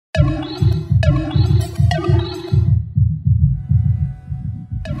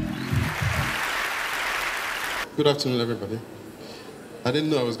Good afternoon, everybody. I didn't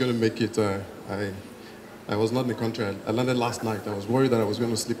know I was going to make it. I was not in the country. I landed last night. I was worried that I was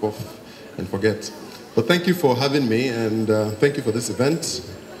going to slip off and forget. But thank you for having me, and thank you for this event.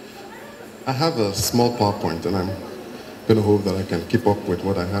 I have a small PowerPoint, and I'm going to hope that I can keep up with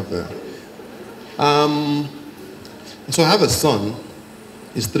what I have there. So I have a son.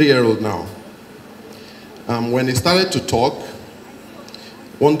 He's 3-year-old now. When he started to talk,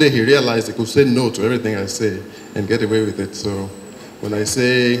 one day he realized he could say no to everything I say and get away with it. So when I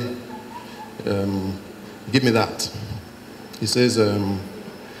say, give me that, he says,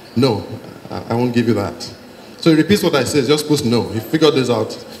 no, I won't give you that. So he repeats what I say, just puts no. He figured this out,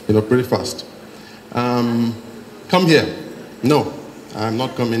 pretty fast. Come here. No, I'm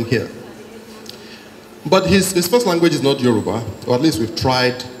not coming here. But his first language is not Yoruba, or at least we've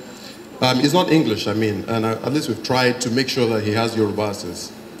tried. It's not English, I mean, and at least we've tried to make sure that he has Yoruba as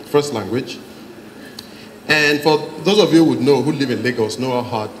his first language. And for those of you who live in Lagos, know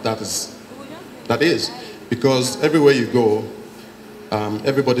how hard that is, because everywhere you go,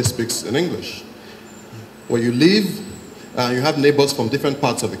 everybody speaks in English. Where you live, you have neighbors from different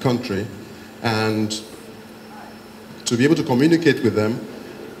parts of the country, and to be able to communicate with them,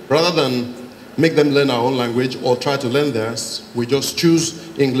 rather than make them learn our own language or try to learn theirs, we just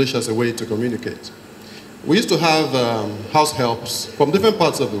choose English as a way to communicate. We used to have house helps from different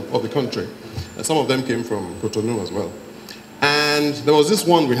parts of the country, and some of them came from Cotonou as well. And there was this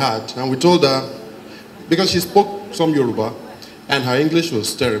one we had, and we told her, because she spoke some Yoruba, and her English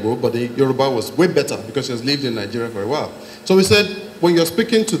was terrible, but the Yoruba was way better because she has lived in Nigeria for a while. So we said, when you're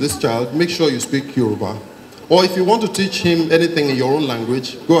speaking to this child, make sure you speak Yoruba. Or if you want to teach him anything in your own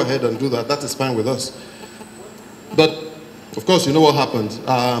language, go ahead and do that. That is fine with us. But, of course, you know what happened.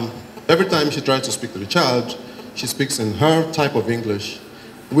 Every time she tries to speak to the child, she speaks in her type of English,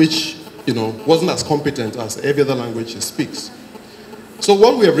 which, wasn't as competent as every other language she speaks. So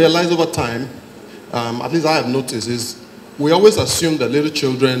what we have realized over time, at least I have noticed, is we always assume that little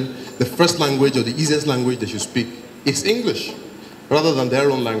children, the first language or the easiest language they should speak is English, rather than their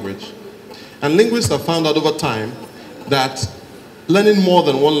own language. And linguists have found out over time that learning more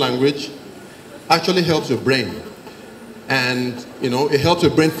than one language actually helps your brain. And, it helps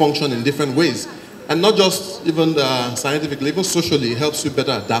your brain function in different ways. And not just even scientifically, even socially, it helps you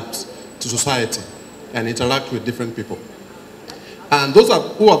better adapt to society and interact with different people. And those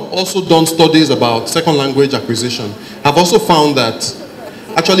who have also done studies about second language acquisition have also found that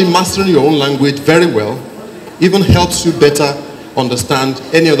actually mastering your own language very well even helps you better understand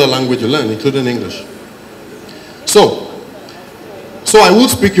any other language you learn, including English. So I would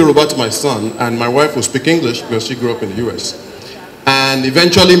speak Yoruba to my son, and my wife would speak English because she grew up in the US. And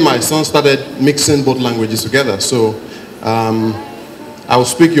eventually my son started mixing both languages together. So I would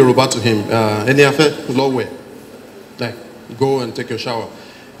speak Yoruba to him, like, go and take your shower.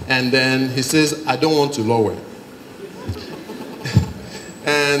 And then he says, I don't want to lower.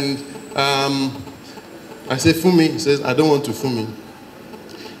 And I say, Fumi. He says, I don't want to Fumi.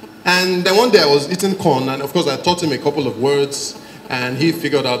 And then one day I was eating corn, and of course I taught him a couple of words, and he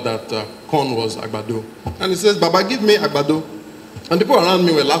figured out that corn was agbado. And he says, Baba, give me agbado. And people around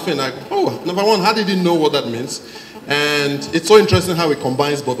me were laughing like, oh, number one, how did he know what that means? And it's so interesting how he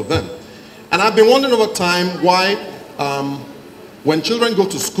combines both of them. And I've been wondering over time why when children go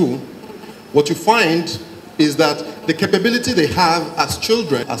to school, what you find is that the capability they have as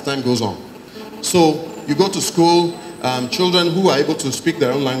children as time goes on. So you go to school, children who are able to speak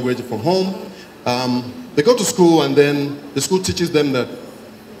their own language from home, they go to school and then the school teaches them that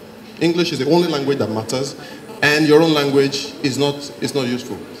English is the only language that matters and your own language is not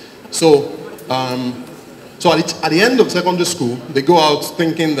useful. So, at the end of secondary school, they go out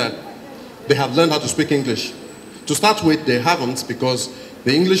thinking that they have learned how to speak English. To start with, they haven't, because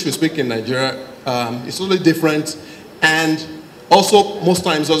the English we speak in Nigeria is totally different, and also most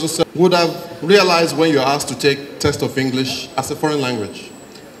times would have realized when you're asked to take test of English as a foreign language.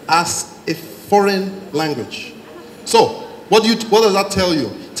 As a foreign language. So, what does that tell you?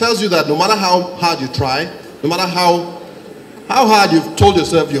 It tells you that no matter how hard you try, no matter how hard you've told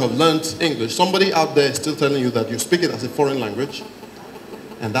yourself you have learned English, somebody out there is still telling you that you speak it as a foreign language.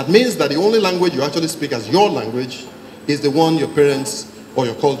 And that means that the only language you actually speak as your language is the one your parents or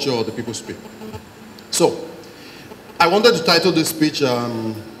your culture or the people speak. So, I wanted to title this speech,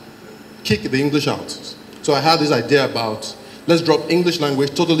 Kick the English Out. So I had this idea about, let's drop English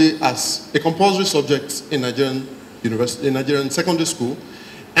language totally as a compulsory subject in Nigerian secondary school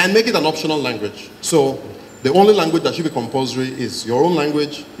and make it an optional language. So the only language that should be compulsory is your own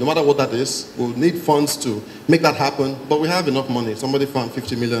language, no matter what that is. We'll need funds to make that happen, but we have enough money. Somebody found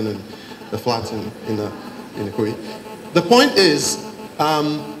 50 million in the flat in in Ikoyi. The point is,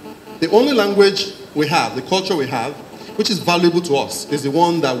 the only language we have, the culture we have, which is valuable to us, is the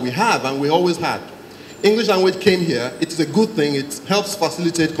one that we have and we always had. English language came here. It is a good thing. It helps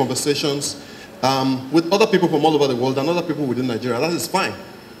facilitate conversations with other people from all over the world and other people within Nigeria. That is fine.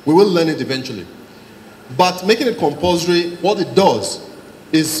 We will learn it eventually. But making it compulsory, what it does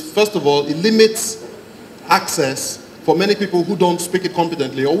is, first of all, it limits access for many people who don't speak it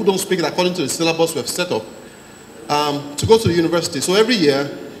competently or who don't speak it according to the syllabus we have set up to go to the university. So every year,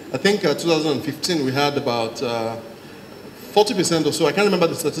 I think 2015, we had about 40% or so, I can't remember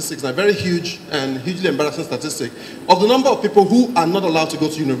the statistics, a very huge and hugely embarrassing statistic, of the number of people who are not allowed to go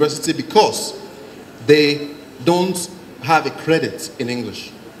to university because they don't have a credit in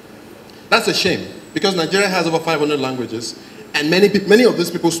English. That's a shame, because Nigeria has over 500 languages, and many of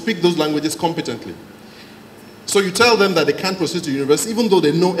these people speak those languages competently. So you tell them that they can't proceed to university, even though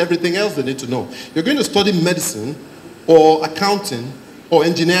they know everything else they need to know. You're going to study medicine, or accounting, or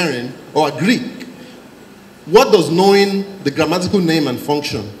engineering, or Greek. What does knowing the grammatical name and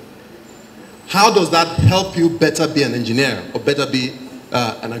function, how does that help you better be an engineer, or better be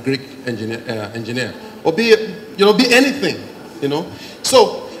an Greek engineer, or be anything, you know?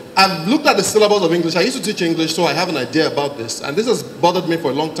 So I've looked at the syllabus of English. I used to teach English, so I have an idea about this, and this has bothered me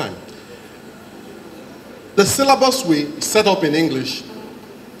for a long time. The syllabus we set up in English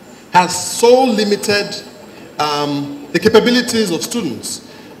has so limited the capabilities of students.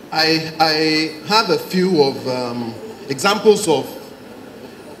 I have a few of examples of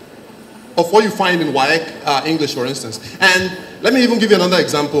what you find in WAEC English, for instance. And let me even give you another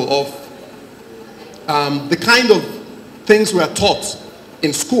example of the kind of things we are taught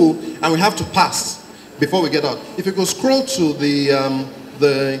in school and we have to pass before we get out. If you could scroll to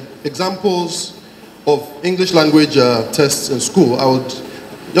the examples of English language tests in school, I would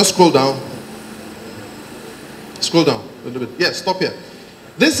just scroll down. Scroll down a little bit. Yes, stop here.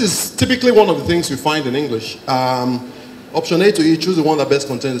 This is typically one of the things you find in English. Option A to E, choose the one that best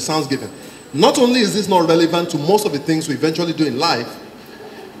contains the sounds given. Not only is this not relevant to most of the things we eventually do in life,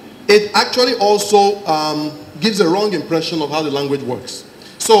 it actually also gives a wrong impression of how the language works.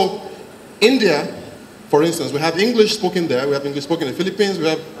 So, India, for instance, we have English spoken there, we have English spoken in the Philippines, we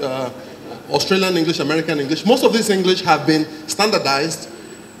have Australian English, American English. Most of this English have been standardized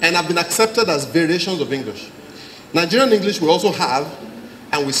and have been accepted as variations of English. Nigerian English we also have,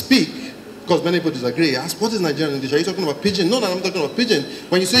 and we speak, because many people disagree. Ask, what is Nigerian English? Are you talking about pidgin? No, I'm talking about pidgin.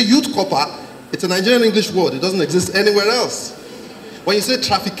 When you say youth copper, it's a Nigerian English word. It doesn't exist anywhere else. When you say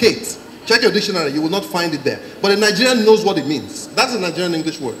trafficate, check your dictionary, you will not find it there. But a Nigerian knows what it means. That's a Nigerian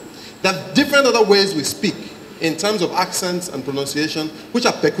English word. There are different other ways we speak in terms of accents and pronunciation, which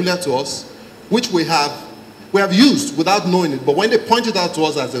are peculiar to us, which we have used without knowing it. But when they point it out to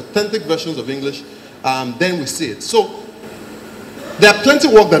us as authentic versions of English, then we see it. So there are plenty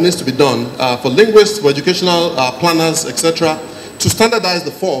of work that needs to be done for linguists, for educational planners, etc., to standardize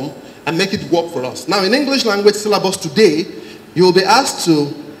the form and make it work for us. Now, in English language syllabus today, you will be asked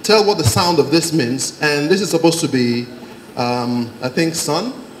to tell what the sound of this means, and this is supposed to be, I think,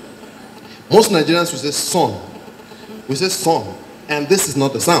 sun. Most Nigerians will say son. We say son, and this is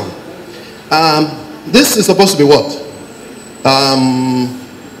not the sound. This is supposed to be what?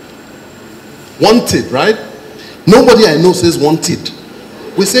 Wanted, right? Nobody I know says wanted.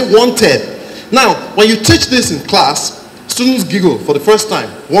 We say wanted. Now, when you teach this in class, students giggle for the first time.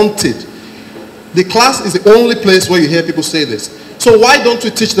 Wanted. The class is the only place where you hear people say this. So why don't we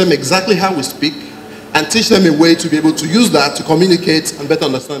teach them exactly how we speak and teach them a way to be able to use that to communicate and better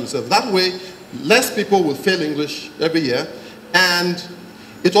understand themselves? That way, less people will fail English every year, and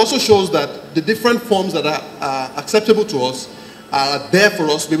it also shows that the different forms that are acceptable to us are there for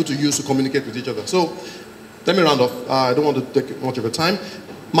us to be able to use to communicate with each other. So let me round off. I don't want to take much of your time.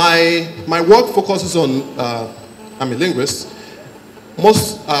 My work focuses on, I'm a linguist,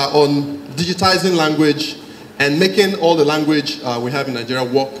 most on digitizing language and making all the language we have in Nigeria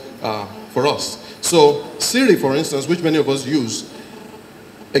work for us. So Siri, for instance, which many of us use,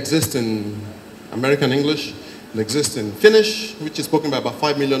 exists in American English. It exists in Finnish, which is spoken by about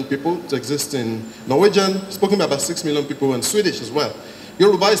 5 million people. It exists in Norwegian, spoken by about 6 million people, and Swedish as well.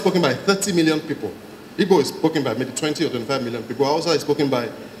 Yoruba is spoken by 30 million people. Igbo is spoken by maybe 20 or 25 million people. Hausa is spoken by,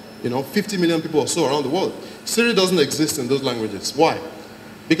 50 million people or so around the world. Siri doesn't exist in those languages. Why?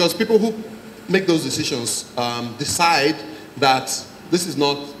 Because people who make those decisions decide that this is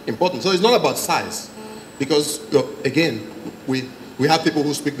not important. So it's not about size. Because, again, we have people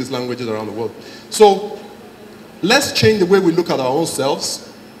who speak these languages around the world. So let's change the way we look at our own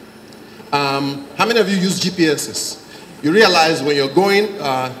selves. How many of you use GPSs? You realize when you're going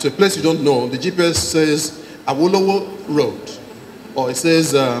to a place you don't know, the GPS says Awolowo Road, or it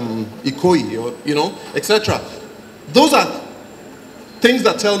says Ikoyi, or, you know, etc. Those are things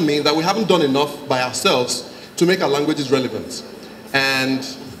that tell me that we haven't done enough by ourselves to make our languages relevant. And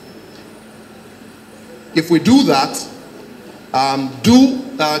if we do that,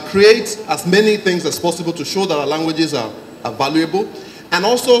 create as many things as possible to show that our languages are valuable, and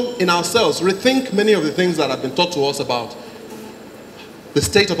also in ourselves, rethink many of the things that have been taught to us about the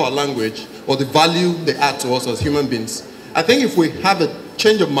state of our language or the value they add to us as human beings. I think if we have a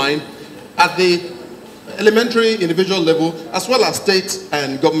change of mind at the elementary individual level, as well as state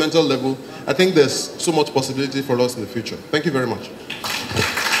and governmental level, I think there's so much possibility for us in the future. Thank you very much.